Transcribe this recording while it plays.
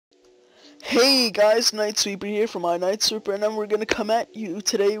Hey guys, Knightsweeper here from Knightsweeper, and we're gonna come at you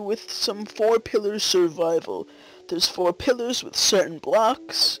today with some 4-pillar survival. There's 4 pillars with certain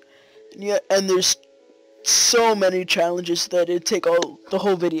blocks, and there's so many challenges that it'd take the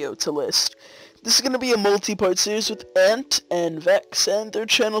whole video to list. This is gonna be a multi-part series with Ant and Vex, and their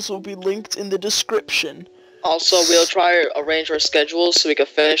channels will be linked in the description. Also, we'll try to arrange our schedules so we can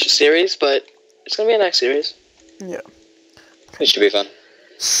finish the series, but it's gonna be a nice series. Yeah. It should be fun.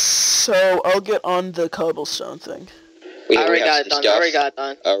 So, I'll get on the cobblestone thing. I already got it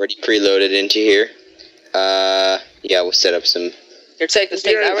done. Already preloaded into here. Yeah, we'll set up some... Here, take this.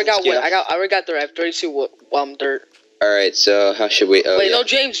 I already got wood. I already got dirt. I have 32 dirt. Alright, so how should we... Wait, no,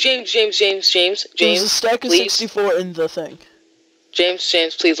 James. There's a stack of please. 64 in the thing. James,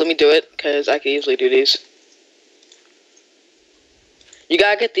 please let me do it, because I can easily do these. You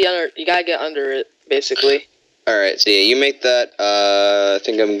gotta get under it, basically. Alright, so yeah, you make that. I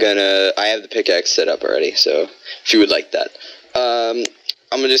think I have the pickaxe set up already, so if you would like that. I'm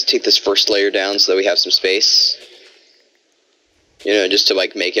gonna just take this first layer down so that we have some space. You know, just to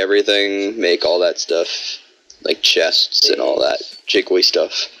like make everything, make all that stuff. Like chests and all that jiggly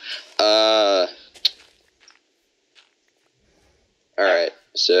stuff. Alright,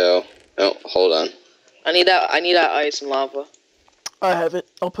 so oh, hold on. I need that ice and lava. I have it.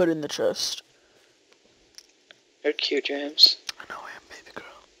 I'll put it in the chest. You're cute, James. I know I am, baby girl.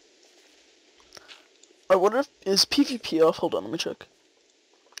 I wonder if is PvP off? Hold on, let me check.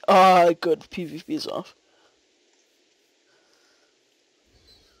 Good. PvP is off.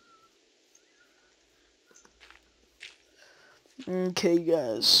 Okay,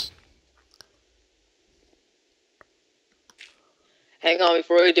 guys. Hang on,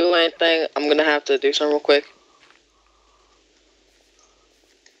 before we do anything, I'm gonna have to do something real quick.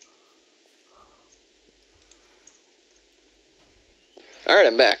 Alright,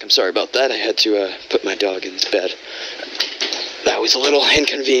 I'm back. I'm sorry about that. I had to put my dog in his bed. That was a little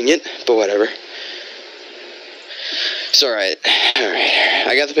inconvenient, but whatever. It's alright. Alright.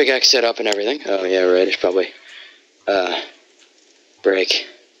 I got the pickaxe set up and everything. Oh, yeah, right. I should probably break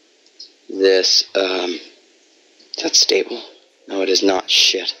this. Is that stable? No, it is not.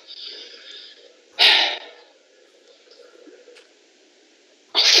 Shit.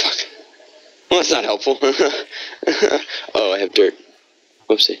 Oh, fuck. Well, that's not helpful. Oh, I have dirt.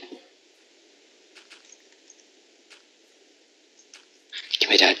 Whoopsie. Give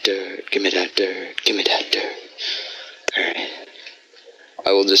me that dirt, give me that dirt, give me that dirt. Alright.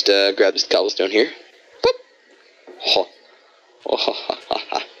 I will just grab this cobblestone here. Boop. Oh.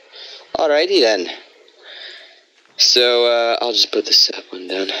 Oh. Alrighty then. So, I'll just put this one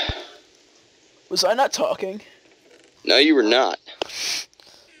down. Was I not talking? No, you were not.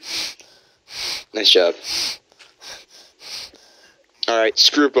 Nice job. Alright,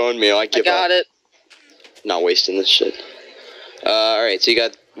 screw bone meal, I give up. I got it. Not wasting this shit. Alright, so you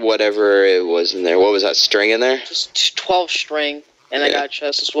got whatever it was in there. What was that, string in there? Just 12 string. And I got a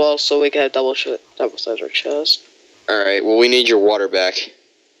chest as well, so we can have double size our chest. Alright, well we need your water back.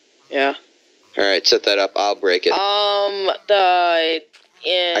 Yeah. Alright, set that up, I'll break it. I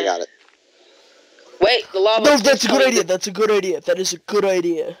got it. Wait, the lava... No, that's a good idea, that's a good idea. That is a good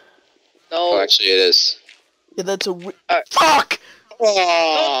idea. No. Oh, actually it is. Yeah, that's a fuck!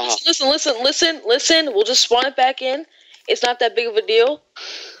 Oh, listen. We'll just spawn it back in. It's not that big of a deal.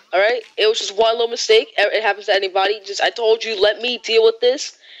 Alright? It was just one little mistake. It happens to anybody. I told you, let me deal with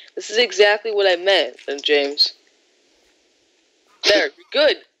this. This is exactly what I meant, then, James. There, you're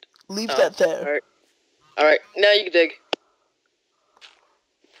good. Leave that there. Alright, now you can dig.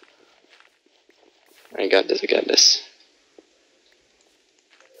 I got this.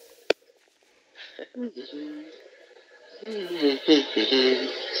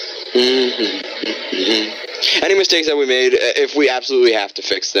 Any mistakes that we made, if we absolutely have to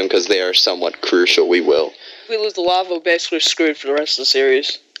fix them because they are somewhat crucial, we will. If we lose the lava, we're basically screwed for the rest of the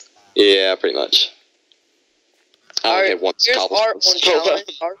series. Yeah, pretty much. Here's our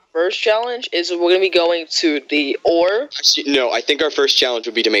challenge. Our first challenge is we're going to be going to the ore. Actually, no, I think our first challenge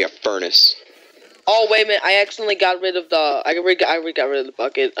would be to make a furnace. Oh, wait a minute. I accidentally got rid of the... I already got rid of the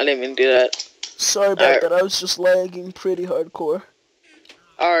bucket. I didn't even do that. Sorry about that. I was just lagging pretty hardcore.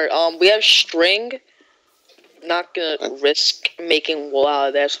 Alright, we have string. Not gonna risk making wool out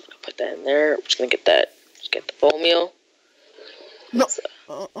of that, so I'm gonna put that in there. I'm just gonna get that. Just get the bone meal. No.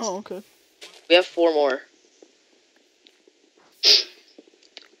 Oh, okay. We have 4 more.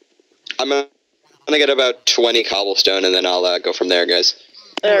 I'm gonna get about 20 cobblestone, and then I'll go from there, guys.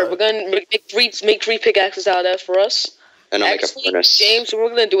 There, we're gonna make three pickaxes out of that for us. And I'll make a furnace. James, what we're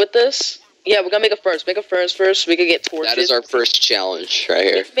gonna do with this? Yeah, we're gonna make a furnace. Make a furnace first so we can get torches. That is our first challenge right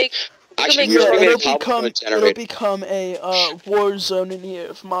here. Actually, make we already Yeah, made a cobblestone it'll generator. become a war zone in here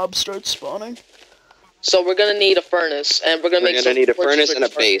if mobs start spawning. So we're gonna need a furnace, and we're gonna We're make gonna some need a torches furnace with and a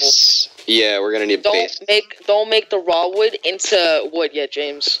charcoal. base. Yeah, we're gonna need a base. Don't make the raw wood into wood yet,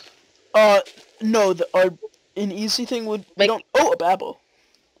 James. No, our an easy thing would a babble.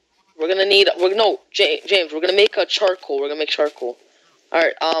 We're gonna need James. We're gonna make a charcoal. We're gonna make charcoal. All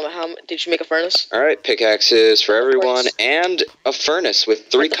right. Did you make a furnace? All right, pickaxes for everyone, furnace. and a furnace with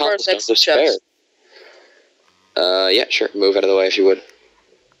 3 Put the furnace next cobblestones to to the spare. chest. Yeah, sure. Move out of the way if you would.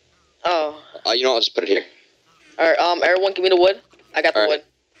 Oh. You know, I'll just put it here. All right. Everyone, give me the wood. I got the wood.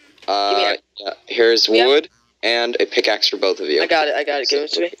 Yeah, here's wood and a pickaxe for both of you. I got it. Give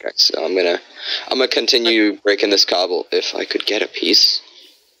it to me. Pickaxe. So I'm gonna continue breaking this cobble if I could get a piece.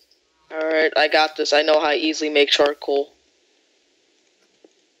 All right. I got this. I know how to easily make charcoal.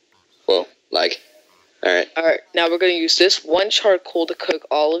 Whoa, lag. All right. All right. Now we're gonna use this one charcoal to cook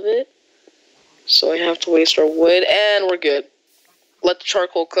all of it. So we have to waste our wood, and we're good. Let the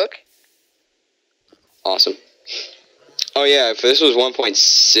charcoal cook. Awesome. Oh yeah, if this was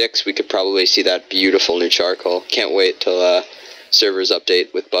 1.6, we could probably see that beautiful new charcoal. Can't wait till servers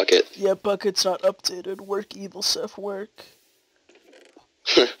update with Bucket. Yeah, Bucket's not updated. Work, evil Seth, work.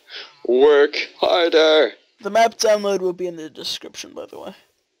 Work harder. The map download will be in the description, by the way.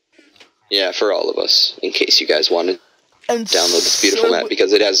 Yeah, for all of us, in case you guys want to And download this beautiful map,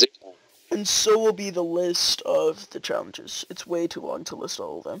 because it has... And so will be the list of the challenges. It's way too long to list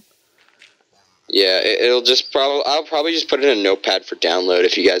all of them. Yeah, it'll just I'll probably just put it in a notepad for download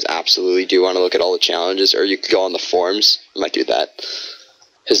if you guys absolutely do want to look at all the challenges, or you could go on the forums. I might do that,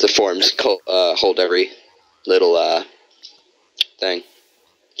 because the forums hold every little thing.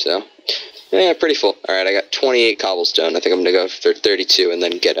 So, yeah, pretty full. All right, I got 28 cobblestone. I think I'm gonna go for 32 and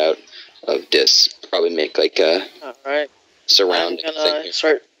then get out of this. Probably make like a surrounding I'm gonna thing.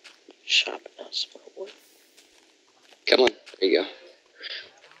 start chopping out some wood. Come on, there you go.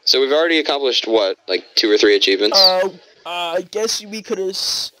 So we've already accomplished, what, like 2 or 3 achievements? I guess we could have...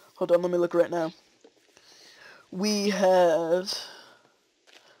 Hold on, let me look right now. We have...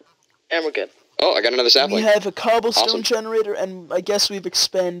 And we're good. Oh, I got another sapling. We have a cobblestone Awesome. generator, and I guess we've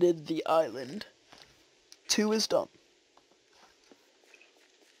expanded the island. 2 is done.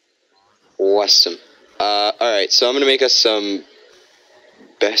 Awesome. Alright, so I'm going to make us some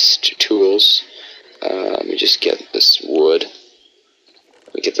best tools. Let me just get this wood.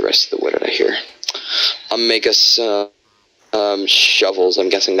 Let me get the rest of the wood out of here. I'll make us some shovels. I'm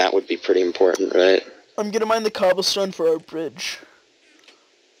guessing that would be pretty important, right? I'm gonna mine the cobblestone for our bridge.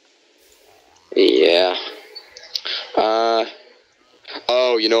 Yeah. Oh,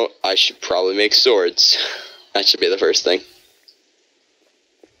 you know, I should probably make swords. That should be the first thing.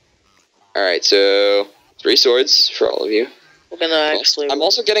 Alright, so 3 swords for all of you. We're gonna actually... I'm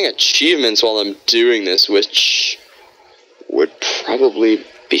also getting achievements while I'm doing this, which would probably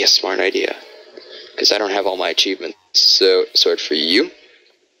be a smart idea, because I don't have all my achievements. So, sword for you,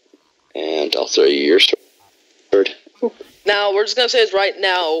 and I'll throw you your sword. Now, we're just gonna say this right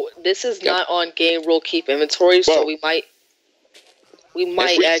now, this is not on game rule keep inventory, so we might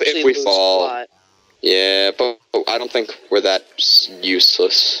actually lose fall, a lot. Yeah, but I don't think we're that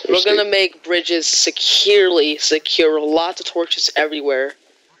useless. We're gonna make bridges secure, lots of torches everywhere.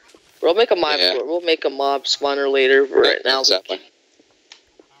 We'll make a mob. Yeah. We'll make a mob spawner later. But right now, exactly.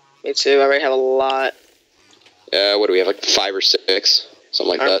 Me too. I already have a lot. What do we have? Like 5 or 6, something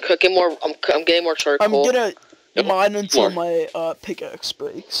like that. I'm cooking more. I'm getting more charcoal. I'm gonna mine until my pickaxe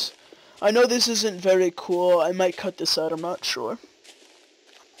breaks. I know this isn't very cool. I might cut this out. I'm not sure.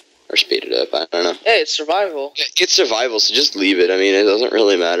 Or speed it up. I don't know. Hey, it's survival. It's survival, so just leave it. I mean, it doesn't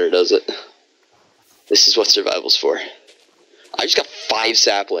really matter, does it? This is what survival's for. I just got 5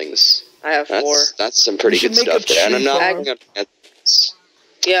 saplings. I have 4. That's some pretty good stuff there. And I'm not gonna get this.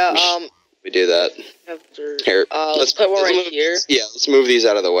 Yeah, we do that. Here, let's put one right here. Yeah, let's move these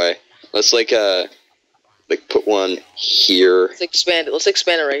out of the way. Let's like put one here. Let's expand it. Let's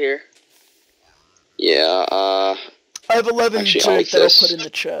expand it right here. Yeah, I have 11 actually, dirt like that I'll this. put in the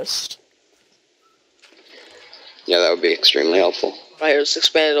chest. Yeah, that would be extremely helpful. Right here, let's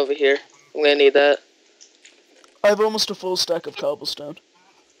expand it over here. I'm gonna need that. I have almost a full stack of cobblestone.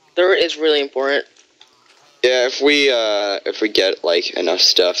 Dirt is really important. Yeah, if we get like enough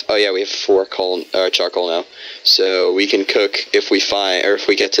stuff. Oh yeah, we have 4 charcoal now, so we can cook if we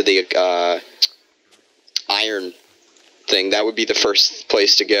get to the iron thing. That would be the first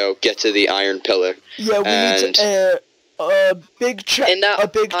place to go. Get to the iron pillar. Yeah, we need to, a big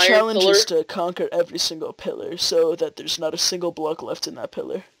challenge is to conquer every single pillar, so that there's not a single block left in that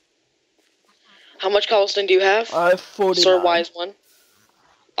pillar. How much cobblestone do you have? I have 49. Sword-wise one.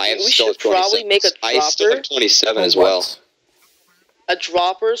 I have We still should have 27. probably make a I still have dropper. 27 as What? well. A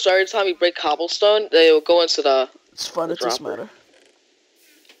dropper, so every time you break cobblestone, they will go into the... It's fun, The it doesn't dropper. matter.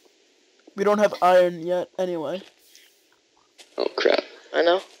 We don't have iron yet, anyway. Oh crap! I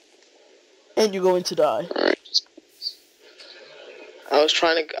know. And you're going to die. All right. I was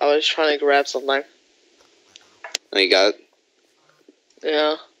trying to grab something. Oh, you got it.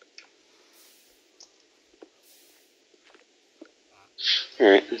 Yeah. All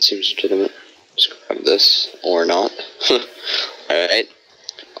right. That seems legitimate. Just grab this or not. All right.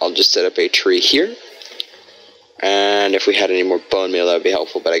 I'll just set up a tree here. And if we had any more bone meal, that would be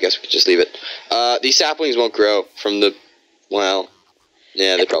helpful, but I guess we could just leave it. These saplings won't grow from the... Well,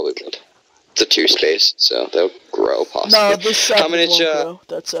 yeah, they probably won't. It's a 2 space, so they'll grow, possibly. No, this sapling won't much, grow.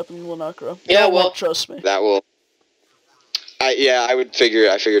 That sapling will not grow. Yeah, No, it well... won't, trust me. That will... I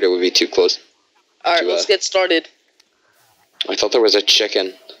figured it would be too close. Alright, let's get started. I thought there was a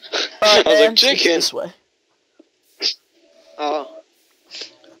chicken. I was like, And it's chicken! this way. Oh.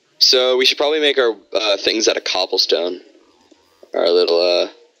 So, we should probably make our things out of cobblestone. Our little,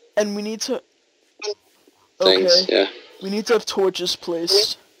 And we need to... things, Okay. yeah. We need to have torches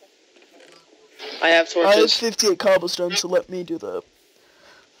placed. I have I have torches. 58 cobblestone, so let me do the...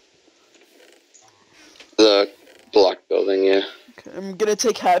 The block building, yeah. Okay, I'm gonna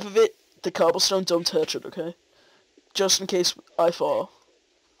take half of it. The cobblestone, don't touch it, okay? Just in case I fall.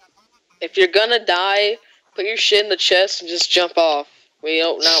 If you're gonna die, put your shit in the chest and just jump off.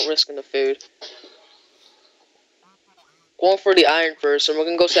 Not risking the food. Going for the iron first, and we're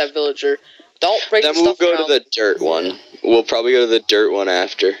gonna go to that villager. Don't break Then the we'll stuff go around. to the dirt one. We'll probably go to the dirt one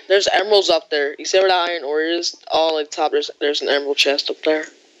after. There's emeralds up there. You see where the iron ore is? All at the top, there's an emerald chest up there.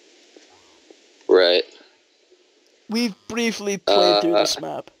 Right. We've briefly played through this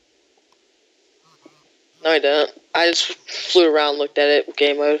map. No, I didn't. I just flew around, looked at it,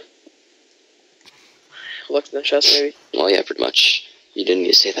 game mode. Looked in the chest, maybe. Well, yeah, pretty much. You didn't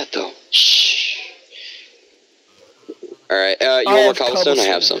need to say that, though. Shh. Alright, you want more cobblestone? I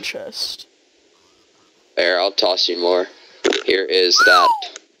have in some. the chest. There, I'll toss you more. Here is that.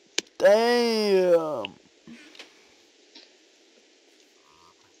 Damn.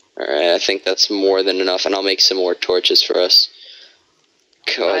 Alright, I think that's more than enough, and I'll make some more torches for us.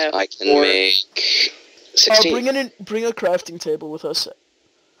 Because I can 4. make 16. Bring a crafting table with us.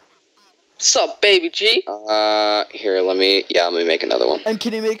 What's up, baby G? Here, let me make another one. And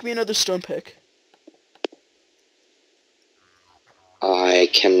can you make me another stone pick? I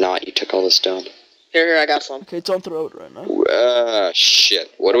cannot, you took all the stone. Here, I got some. Okay, don't throw it right now.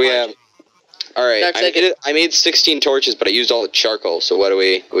 Shit. What do we have? Alright, I made 16 torches, but I used all the charcoal, so what do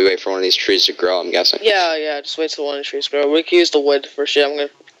we wait for one of these trees to grow, I'm guessing? Yeah, just wait till one of the trees grow. We can use the wood for shit. I'm gonna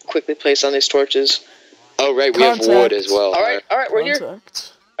quickly place on these torches. Oh, right, we have wood as well. Alright, we're here.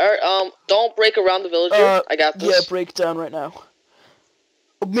 Alright, don't break around the villager. I got this. Yeah, break down right now.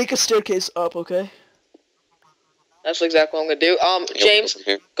 Make a staircase up, okay? That's exactly what I'm gonna do. James,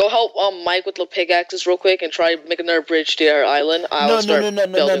 go help Mike with the pickaxes real quick and try to make another bridge to our island. I'll start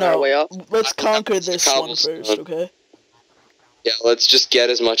building our way up. Let's conquer this one first, okay? Yeah, let's just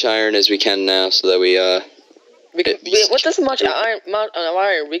get as much iron as we can now, so that what does much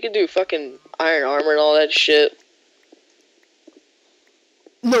iron? We could do fucking iron armor and all that shit.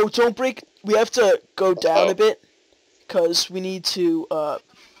 No, don't break. We have to go down a bit, cause we need to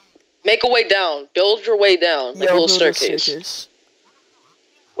make a way down. Build your way down, like a little staircase.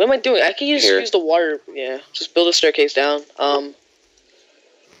 What am I doing? I can use the water. Yeah, just build a staircase down.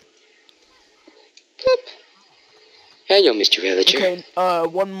 Hello, Mr. Villager. Okay,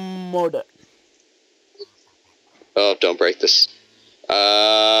 one more day. Oh, don't break this.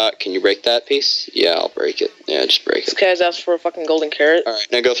 Can you break that piece? Yeah, I'll break it. Yeah, just break it. This guy's asked for a fucking golden carrot. Alright,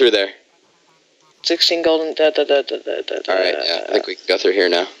 now go through there. 16 golden. Alright, yeah, I think we can go through here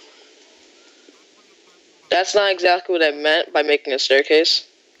now. That's not exactly what I meant by making a staircase.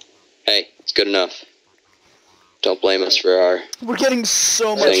 Hey, it's good enough. Don't blame us for our... We're getting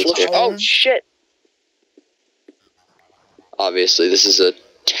so much iron. Oh, shit. Obviously, this is a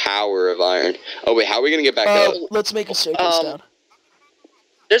tower of iron. Oh, wait, how are we going to get back up? Let's make a staircase down.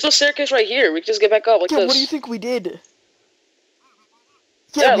 There's no staircase right here. We can just get back up like this. What do you think we did?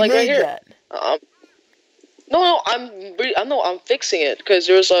 Yeah, we like made right here. that. No, I'm fixing it because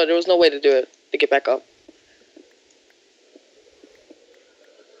there was no way to do it to get back up.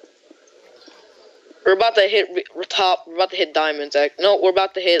 We're about to hit top. We're about to hit diamonds. No, we're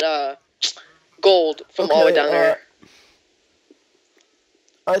about to hit gold from all the way down there.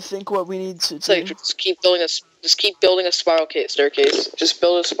 I think what we need to do. So just keep building a spiral staircase. Just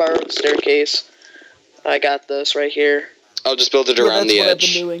build a spiral staircase. I got this right here. I'll just build it Yeah, around that's the what edge.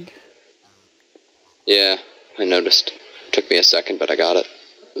 I've been doing. Yeah, I noticed. Took me a second, but I got it.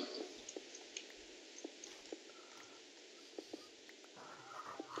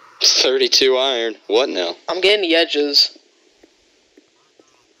 It's 32 iron. What now? I'm getting the edges.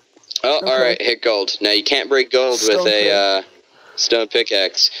 Oh, Okay. alright, hit gold. Now you can't break gold Stone with a stone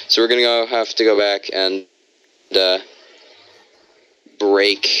pickaxe. So we're gonna have to go back and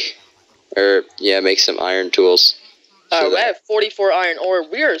break, or yeah, make some iron tools. I have 44 iron ore.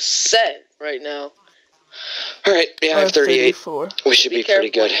 We are set right now. Alright, yeah, I have 38. 34. We should be pretty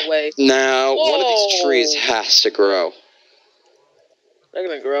good. Way. Now, one of these Whoa. trees has to grow. They're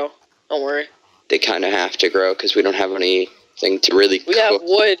gonna grow. Don't worry. They kind of have to grow because we don't have anything to really We cook. have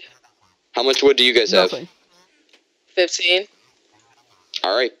wood. How much wood do you guys Nothing. 15. have?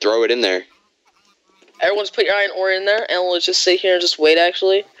 Alright, throw it in there. Everyone's put your iron ore in there, and let's just sit here and just wait,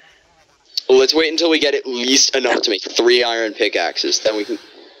 actually. Well, let's wait until we get at least enough to make 3 iron pickaxes. Then we can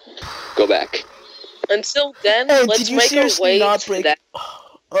go back. Until then, Hey, let's did you make a seriously way not to break? that.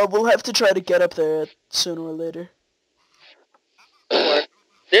 We'll have to try to get up there sooner or later.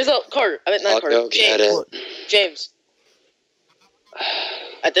 There's a cart. I mean, not I'll cart. go James. get it. What? James.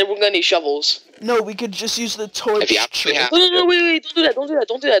 I think we're gonna need shovels. No, we could just use the torch. If you actually truck. have- No, wait, don't do that, don't do that,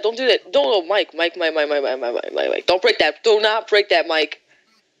 don't do that, don't do that. No, Mike. Don't break that. Do not break that, Mike.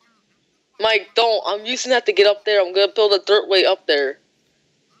 Mike, don't. I'm using that to get up there. I'm gonna build a dirt way up there.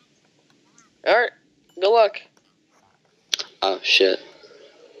 Alright. Good luck. Oh, shit.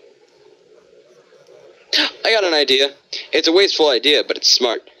 I got an idea. It's a wasteful idea, but it's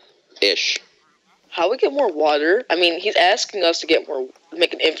smart-ish. How we get more water? I mean, he's asking us to get more,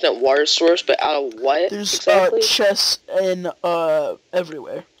 make an infinite water source, but out of what There's exactly? chests in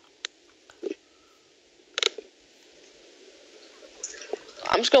everywhere.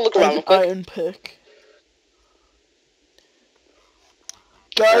 I'm just gonna look around real An quick. iron pick.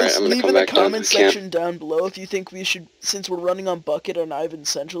 Guys, Alright, I'm gonna leave come in the back down to comment the camp. section down below if you think we should, since we're running on Bucket and I have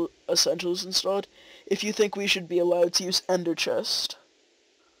essentials installed, if you think we should be allowed to use Ender Chest.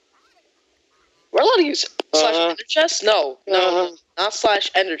 We're allowed to use slash ender chest? No, not slash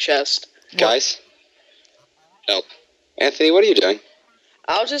ender chest. Guys? Help. Anthony, what are you doing?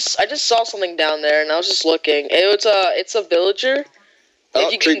 I just saw something down there, and I was just looking. It's a villager. Oh,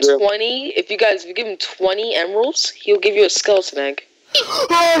 If you give him 20, if you give him 20 emeralds, he'll give you a skeleton egg.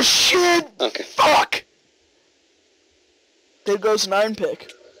 Oh shit! Okay. Fuck! There goes an iron pick.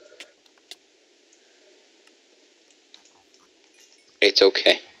 It's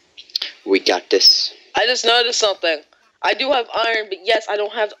okay. We got this. I just noticed something. I do have iron, but yes, I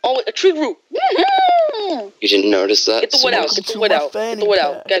don't have. Oh, a tree root. You didn't notice that? Get the wood out. Get the wood out. Get the wood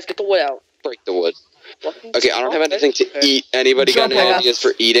out, guys. Get the wood out. Break the wood. Okay, I don't have anything to eat. Anybody got Jump any off. ideas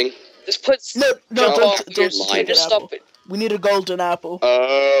for eating? Just put. No, jump off don't your take just an stop apple. it. We need a golden apple.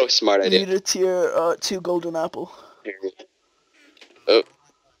 Oh, smart We idea. need a tier 2 golden apple. Oh.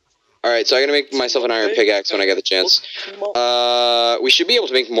 Alright, so I'm gonna make myself an iron pickaxe when I get the chance. We should be able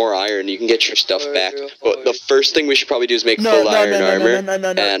to make more iron. You can get your stuff back. But the first thing we should probably do is make full iron armor.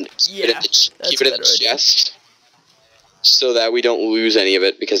 And Yeah, keep it in the chest. So that we don't lose any of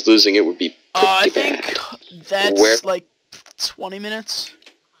it, because losing it would be I pretty think bad. that's like 20 minutes.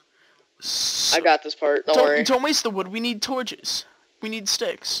 I got this part. Don't worry. Don't waste the wood. We need torches. We need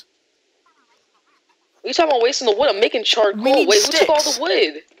sticks. What are you talking about wasting the wood? I'm making charcoal. We need Wait, who took all the sticks.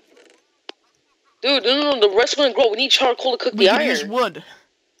 wood? Dude, no, the rest are gonna grow. We need charcoal to cook We the can iron. use wood.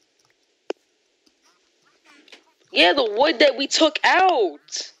 Yeah, the wood that we took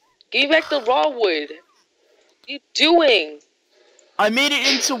out. Give me back the raw wood. What are you doing? I made it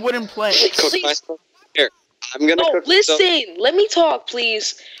into wooden planks. Cook Please. myself. Here, I'm gonna No, cook listen. myself. Let me talk,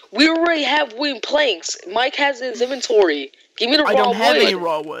 please. We already have wooden planks. Mike has it in his inventory. Give me the I raw don't have wood. any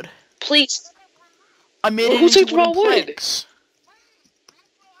raw wood. Please. I made Well, it who into took raw wooden wood? planks.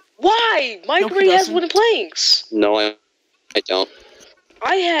 Why? Mike No, he already has doesn't. wooden planks. No, I don't.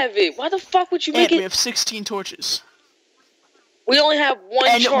 I have it. Why the fuck would you make And we it? have 16 torches. We only have one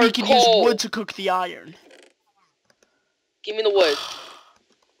And charcoal. we can use wood to cook the iron. Give me the wood.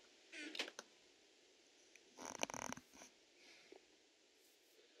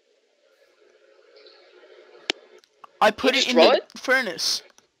 I put You it just in throw the it? furnace.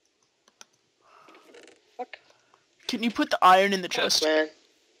 Fuck. Can you put the iron in the chest? Man.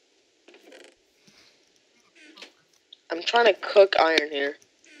 I'm trying to cook iron here.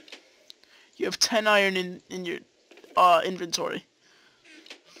 You have 10 iron in your inventory.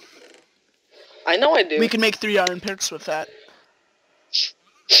 I know I do. We can make 3 iron picks with that.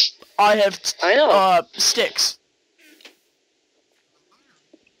 I have I know. sticks.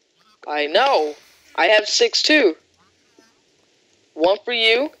 I know. I have 6 too. One for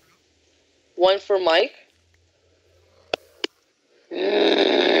you. One for Mike. Come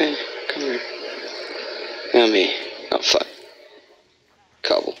here. Come here. Oh, fuck.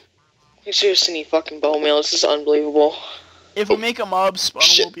 Cobble. You seriously need fucking bone meal. This is unbelievable. If we make a mob spawn,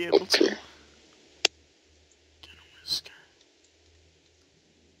 Shit. we'll be able to. Come here.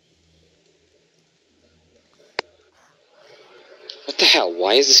 What the hell?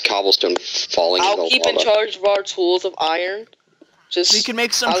 Why is this cobblestone falling in the I'll keep in lava? charge of our tools of iron. Just We can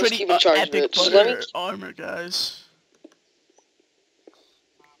make some I'll just pretty keep in charge of epic it. Just let me- butter armor, guys.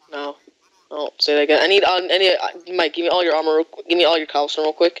 No. Oh, say that again. I need Mike, give me all your armor real quick. Give me all your cobblestone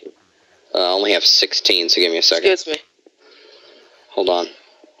real quick. I only have 16, so give me a Just second. give it to me. Hold on.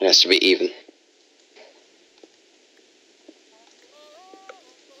 It has to be even.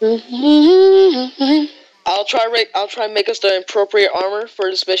 I'll try and make us the appropriate armor for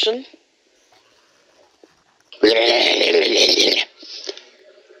this mission.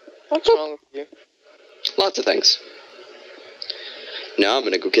 What's wrong with you? Lots of things. Now I'm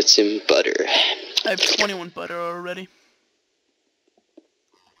gonna go get some butter. I have 21 butter already.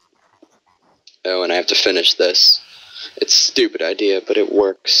 Oh, and I have to finish this. It's a stupid idea, but it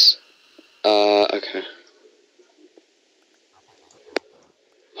works. Okay.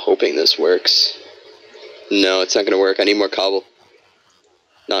 Hoping this works. No, it's not gonna work. I need more cobble.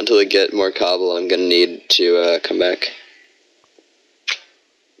 Not until I get more cobble, I'm gonna need to, come back.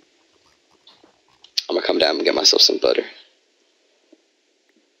 I'm gonna come down and get myself some butter.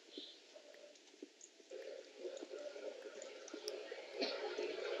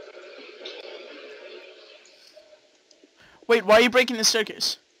 Wait, why are you breaking the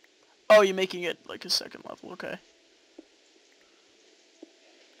staircase? Oh, you're making it like a second level, okay.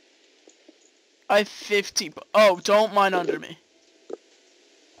 I have 50 oh, don't mine under me.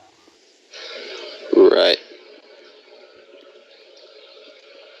 Right.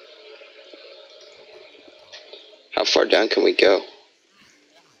 How far down can we go?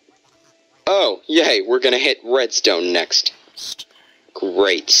 Oh, yay, we're gonna hit redstone next.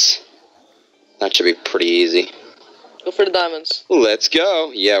 Great. That should be pretty easy. Go for the diamonds. Let's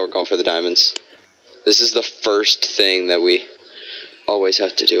go. Yeah, we're going for the diamonds. This is the first thing that we always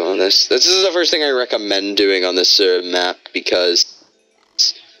have to do on this. This is the first thing I recommend doing on this map because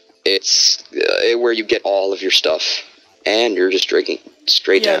it's where you get all of your stuff. And you're just drinking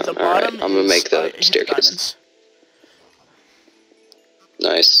straight Yeah, down. the bottom Alright, I'm gonna make the hit staircase. diamonds.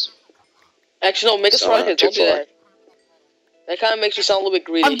 Nice. Actually, no, make us So, try it. too Don't do far. that. That kind of makes you sound a little bit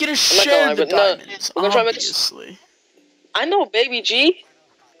greedy. I'm gonna not share lie, the but no, diamonds, we're gonna try to make us. obviously. I know, baby G.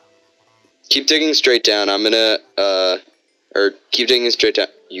 Keep digging straight down. I'm gonna, or keep digging straight down.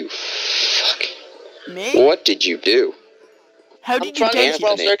 You fuck. Me? What did you do? How I'm did you trying to get get here?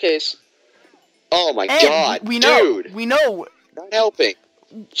 the staircase. Oh my And god, we know, dude! we know. Not helping.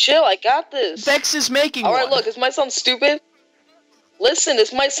 Chill, I got this. Vex is making Alright, one. look, this might sound stupid. Listen,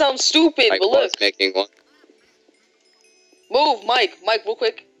 this might sound stupid, I but was look. making one. Move, Mike, real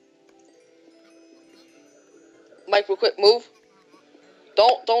quick. Mike, real quick, move.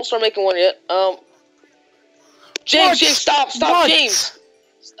 Don't start making one yet. James, What? James, stop, What? James.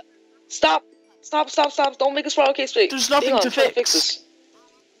 Stop. Don't make a spiral case fake. There's nothing Hang on, to I'm trying fix. this.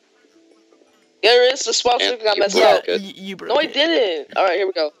 Yeah, there is. The spiral Yeah, fake got messed you up. broke it. You broke No, I it. didn't. Alright, here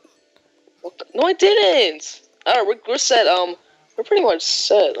we go. No, I didn't. Alright, we're set. We're pretty much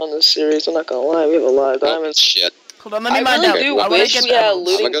set on this series. I'm not gonna lie. We have a lot of Oh, diamonds. shit. Hold on, let me I mine really out. do I wanna wish get we the had a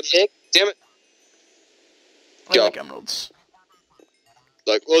emeralds. looting I'm gonna pick. Damn it. I Go. like emeralds.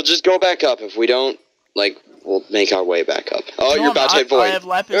 Like, we'll just go back up. If we don't, like, we'll make our way back up. Oh, No, you're I'm about to not. hit void. I have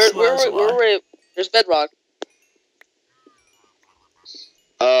lapis lazuli. We're there's bedrock.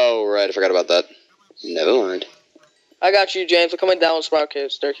 Oh, right. I forgot about that. Never mind. I got you, James. We're coming down the spiral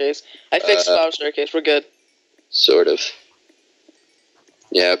staircase. I fixed the spiral staircase. We're good. Sort of.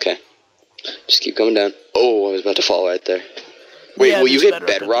 Yeah, okay. Just keep going down. Oh, I was about to fall right there. Wait, Yeah, will you there's hit bedrock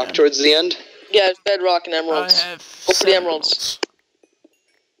at the bedrock end. towards the end? Yeah, it's bedrock and I emeralds. have Go for the 7 emeralds.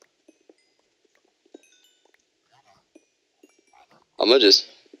 I'm gonna just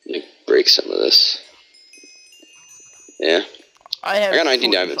like, break some of this. Yeah. I have I got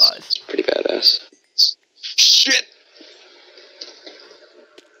 19 45. diamonds. It's pretty badass. Shit!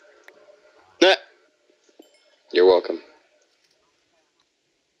 Nah. You're welcome.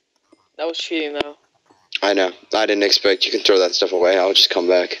 That was cheating, though. I know. I didn't expect you can throw that stuff away. I'll just come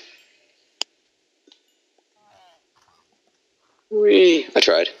back. Whee. I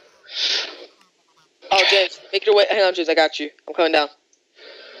tried. Oh, James, make your way. Hang on, James. I got you. I'm coming down.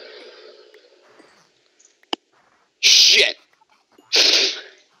 Shit!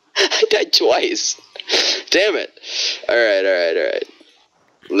 I died twice. Damn it. Alright.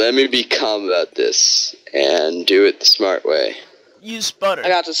 Let me be calm about this and do it the smart way. Use butter. I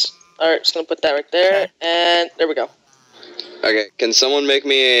got this. Alright, just gonna put that right there, Okay. and there we go. Okay, can someone make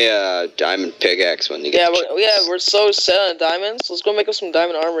me a diamond pickaxe when you get the chance? We're so set on diamonds. Let's go make us some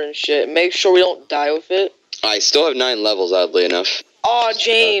diamond armor and shit. Make sure we don't die with it. I still have 9 levels, oddly enough. Oh,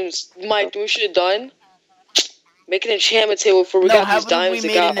 James, Mike, we should have done? Make an enchantment table before we No, got how these about diamonds we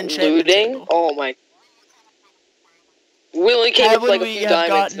that made got an enchantment looting. table? Oh my. We only came How here for like would a we few have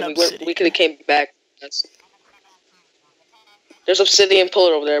diamonds, gotten and obsidian? we could have came back. There's obsidian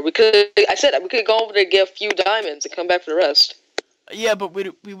pillar over there. I said we could go over there and get a few diamonds and come back for the rest. Yeah, but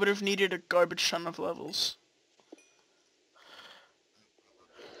we would have needed a garbage ton of levels.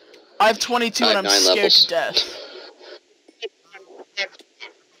 I have 22 and I'm 9 scared levels. to death.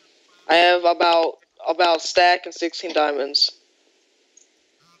 I have about a stack and 16 diamonds.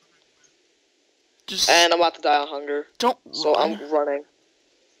 Just And I'm about to die of hunger. don't So run. I'm running.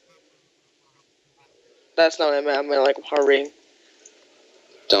 That's not what I meant. I meant like hurrying.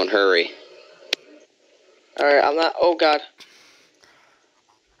 Don't hurry. Alright, I'm not. Oh god.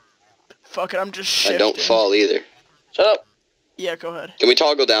 Fuck it, I'm just And shifting. don't fall either. Shut up. Yeah, go ahead. Can we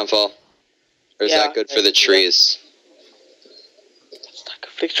toggle downfall? Or is Yeah, that good I for the can do that. trees? Stack of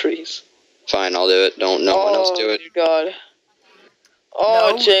fig trees. Fine, I'll do it. Don't no one else do it. Oh dear god.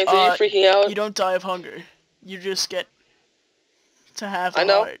 Oh, No, James, are you freaking out? You don't die of hunger. You just get to have I a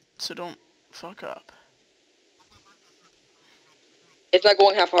know. heart, so don't fuck up. It's not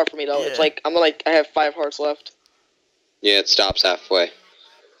going half hard for me though. Yeah. It's like I have 5 hearts left. Yeah, it stops halfway.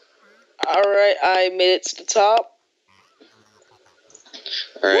 Alright, I made it to the top.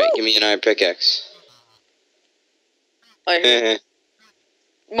 Alright, Woo! give me an iron pickaxe. Alright,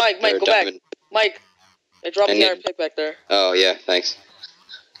 Mike, Or go back. diamond. Mike, I dropped I the need- iron pick back there. Oh, yeah, thanks.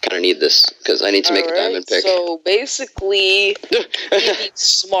 Kinda need this, because I need to make a diamond pick. So basically, we need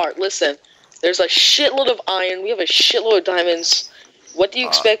smart. Listen, there's a shitload of iron. We have a shitload of diamonds. What do you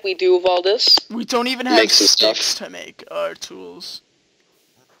expect we do with all this? We don't even have Make some sticks stuff. to make our tools.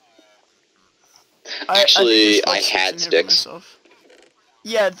 Actually, I I think there's had more sticks in here for sticks. myself.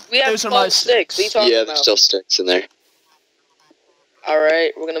 Yeah, We have those are 12 my sticks. What are you talking Yeah, about? there's still sticks in there.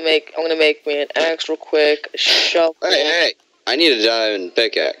 Alright, I'm gonna make me an axe real quick. A shovel. Hey, I need a diamond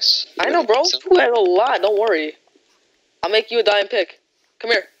pickaxe. I know, bro. You have a lot. Don't worry. I'll make you a diamond pick.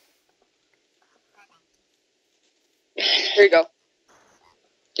 Come here. Here you go.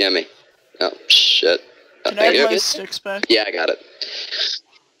 Yummy. Oh, shit. Can I Thank have my you. sticks back? Yeah, I got it.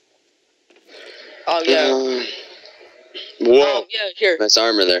 Oh yeah. Whoa. Oh yeah. Here. Nice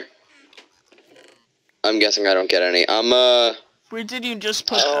armor there. I'm guessing I don't get any. Where did you just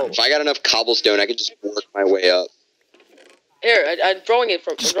put Oh. them? If I got enough cobblestone, I could just work my way up. Here. I'm throwing it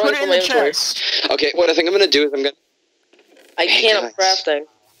from. Just I'm put throwing it in my the inventory. chest. Okay, what I think I'm gonna do is I can't. I'm guys. crafting.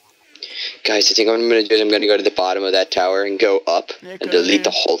 Guys, I think what I'm gonna do is I'm gonna go to the bottom of that tower and go up Yeah, and good delete idea.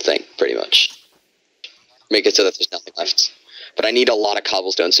 the whole thing, pretty much. Make it so that there's nothing left. But I need a lot of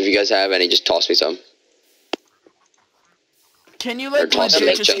cobblestone, so if you guys have any, just toss me some. Can you Or like toss it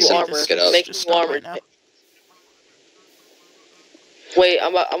legit in just the chest delete and this? pick it up. Make Just new stop armor. right now. Wait,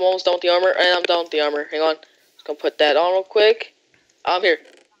 I'm almost done with the armor, and I'm done with the armor. Hang on. Just gonna put that on real quick. I'm here.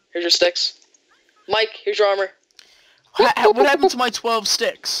 Here's your sticks. Mike, here's your armor. What happened to my 12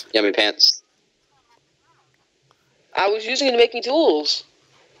 sticks? Yummy pants. I was using it to make me tools.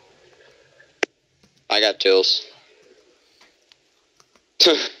 I got tools.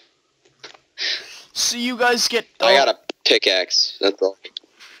 So you guys get I got a pickaxe. That's all.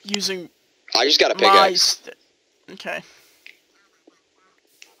 using I just got a my pickaxe. Okay.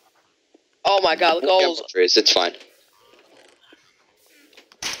 Oh my god, look at all Yeah, those. trees. It's fine.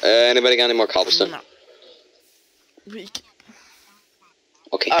 Anybody got any more cobblestone? No. We c-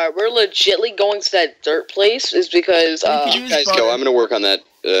 Okay. Alright, we're legitly going to that dirt place is because, could You use guys butter. go. I'm gonna work on that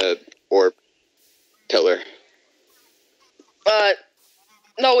orb pillar.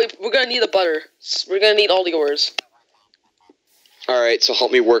 no, we're gonna need the butter. We're gonna need all the ores. Alright, so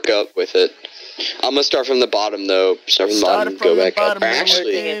help me work up with it. I'm gonna start from the bottom though. Start from the Start bottom and from go the back up. bottom and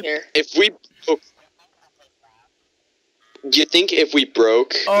Actually, Everything in here. if we broke... Do you think if we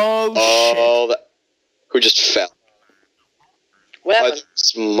broke Oh all that... Who just fell? What Are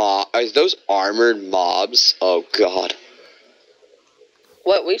happened? are those armored mobs? Oh god.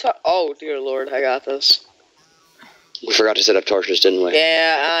 What, we talk? Oh, dear lord, I got this. We forgot to set up torches, didn't we?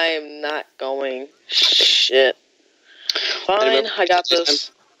 Yeah, I'm not going. Shit. Fine, Anybody- I got this.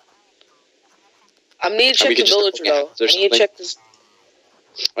 I need to we check could the just villager, look at though. if there's I need to something. check this.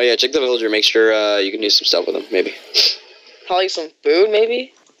 Oh yeah, check the villager. Make sure you can use some stuff with him, maybe. Probably some food,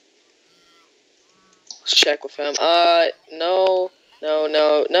 maybe? Let's check with him. No.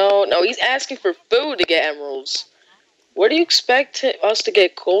 He's asking for food to get emeralds. Where do you expect us to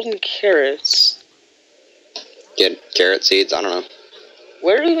get golden carrots? Get carrot seeds? I don't know.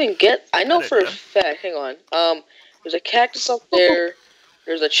 Where do we even get? I know for a fact. Hang on. There's a cactus up there.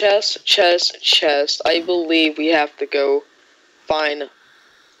 There's a chest. I believe we have to go find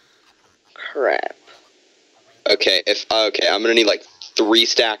crap. Okay, I'm gonna need like 3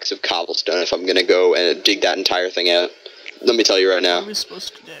 stacks of cobblestone if I'm gonna go and dig that entire thing out. Let me tell you right now. What are we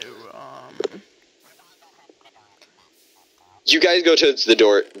supposed to do? You guys go to the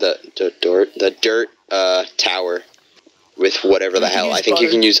dirt tower with whatever the hell. I think you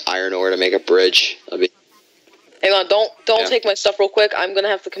can use iron ore to make a bridge. Hang on, don't take my stuff real quick. I'm gonna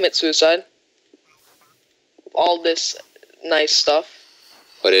have to commit suicide. All this nice stuff.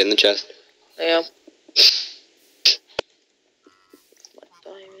 Put it in the chest. Yeah.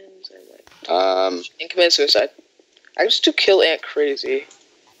 My diamonds and and commit suicide. I just do kill ant crazy.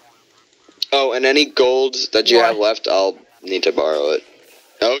 Oh, and any gold that you have left, I'll need to borrow it.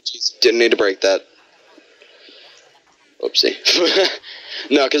 Oh, jeez, didn't need to break that. Oopsie.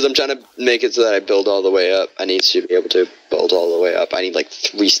 No, because I'm trying to make it so that I build all the way up. I need to be able to build all the way up. I need like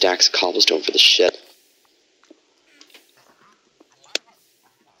 3 stacks of cobblestone for the shit.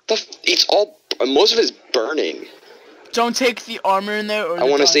 It's all... Most of it's burning. Don't take the armor in there or I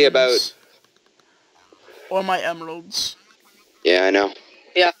want to see about... Or my emeralds. Yeah, I know.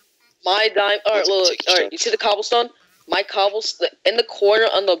 Yeah. My diamond... Alright, look. Alright, you see the cobblestone? My cobblestone... In the corner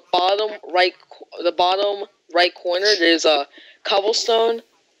on the bottom right corner, there's a cobblestone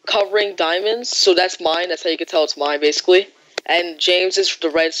covering diamonds. So that's mine. That's how you can tell it's mine, basically. And James is the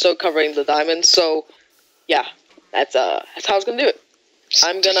redstone covering the diamonds. So, yeah. That's how I was gonna do it.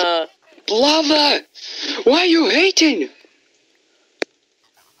 I'm gonna... Lava! Why are you hating?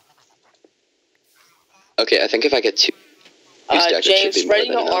 Okay, I think if I get 2 stacks, James, it should be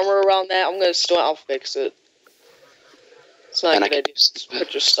spreading more the than enough. armor around that, I'm gonna store it, I'll fix it. It's not a good idea to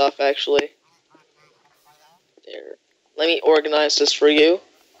put your stuff, actually. There. Let me organize this for you.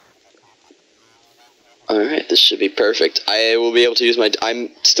 Alright, this should be perfect. I will be able to use my... I'm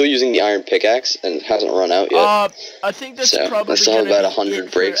still using the iron pickaxe, and it hasn't run out yet. I think that's So, probably I still have about gonna be 100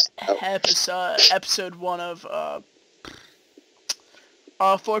 it breaks. for episode 1 of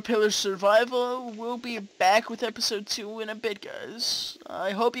 4 Pillars Survival. We'll be back with episode 2 in a bit, guys.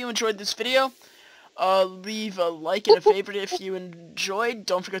 I hope you enjoyed this video. Leave a like and a favorite if you enjoyed.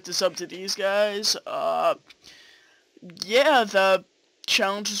 Don't forget to sub to these guys. Yeah, the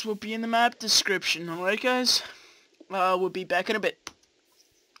challenges will be in the map description. Alright, guys? We'll be back in a bit.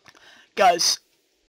 Guys,